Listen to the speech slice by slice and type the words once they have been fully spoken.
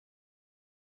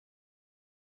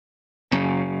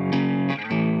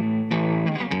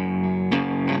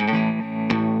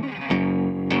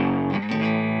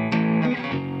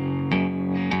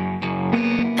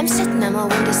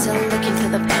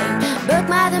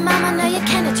Daddy, Mama, no, you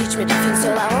cannot teach me different,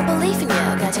 so I won't believe in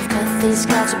you. Got your coffee,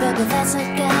 scotch, baby, that's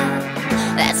not God.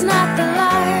 That's not the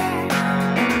Lord.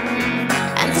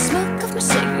 And the smoke of my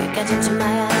cigarette got into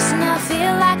my eyes, and I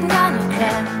feel like I'm gonna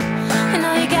cry. I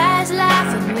know you guys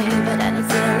laugh at me, but I don't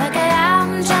feel like I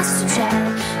am just a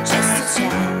child, just a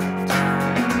child.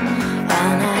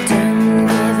 And I don't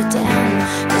give a damn,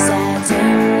 'cause I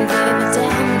don't give a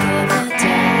damn, give a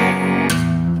damn.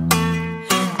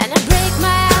 And I break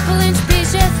my apple into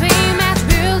pieces, 3 match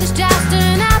world is just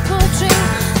an apple tree.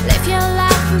 Live your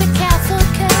life and be careful,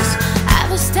 'cause I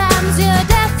was times you're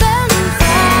death and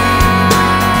fall.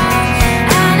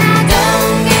 And I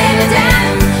don't give a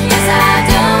damn, yes I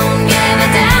don't give a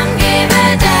damn, give a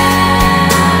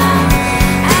damn.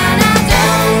 And I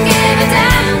don't give a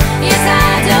damn, yes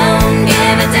I don't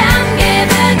give a damn,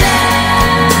 give a damn.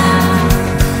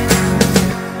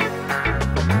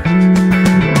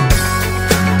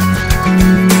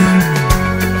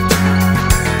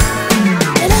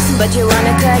 You're nothing but you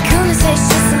wanna cry, coolness is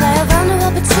just a lie,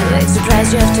 vulnerable but too late.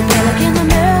 Surprised you have to be like in the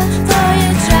mirror, before you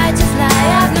try to fly.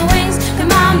 I have no wings,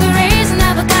 come on, be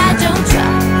reasonable, God, don't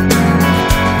try.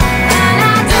 And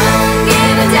I don't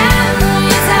give a damn,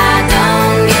 yes I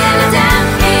don't give a damn,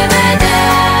 give a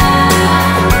damn.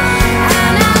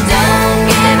 And I don't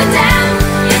give a damn,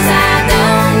 yes I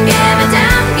don't give a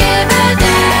damn, give a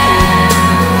damn.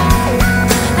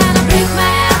 And I break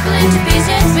my apple into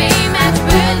pieces, 3 match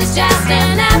world is just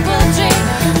an apple tree.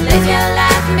 Live your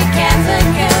life and be careful,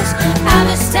 'cause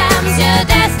harvest time's your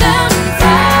death don't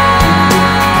fall.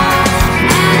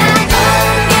 And I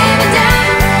don't give a damn,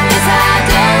 yes I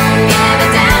don't give a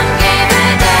damn, give a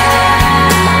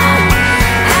damn.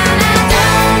 And I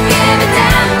don't give a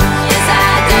damn, yes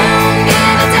I don't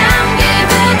give a damn,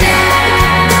 give a damn.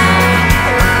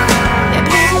 Your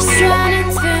blood is running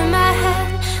through my head,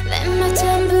 then my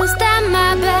tumbles down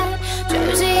my bed.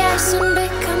 Jersey ice and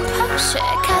big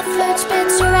composure, cat food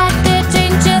spits you right there,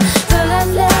 danger. Full of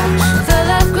love, full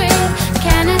of greed.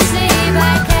 Cannot sleep,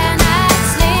 I cannot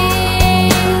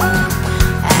sleep.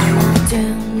 And I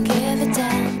don't give a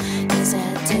damn, 'cause I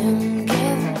don't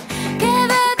give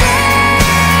a damn.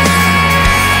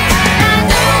 I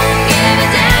don't give a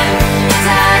damn, yes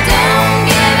I don't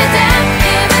give a damn,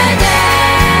 give a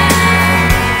damn.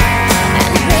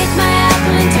 And break my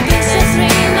apple into pieces,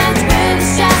 3 match world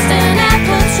is just an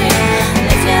apple tree.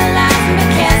 Live your life and be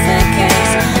careful,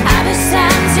 'cause harvest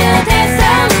time's your death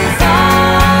don't fall.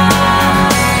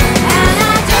 And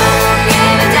I don't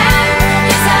give a damn,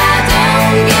 yes I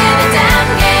don't give a damn,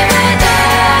 give a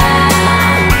damn.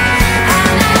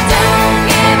 And I don't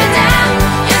give a damn,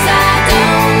 yes I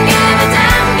don't give a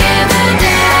damn, give a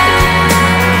damn.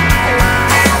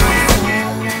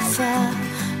 I fall,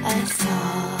 I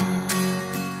fall,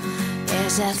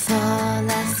 yes I fall,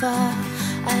 I fall,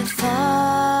 I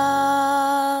fall.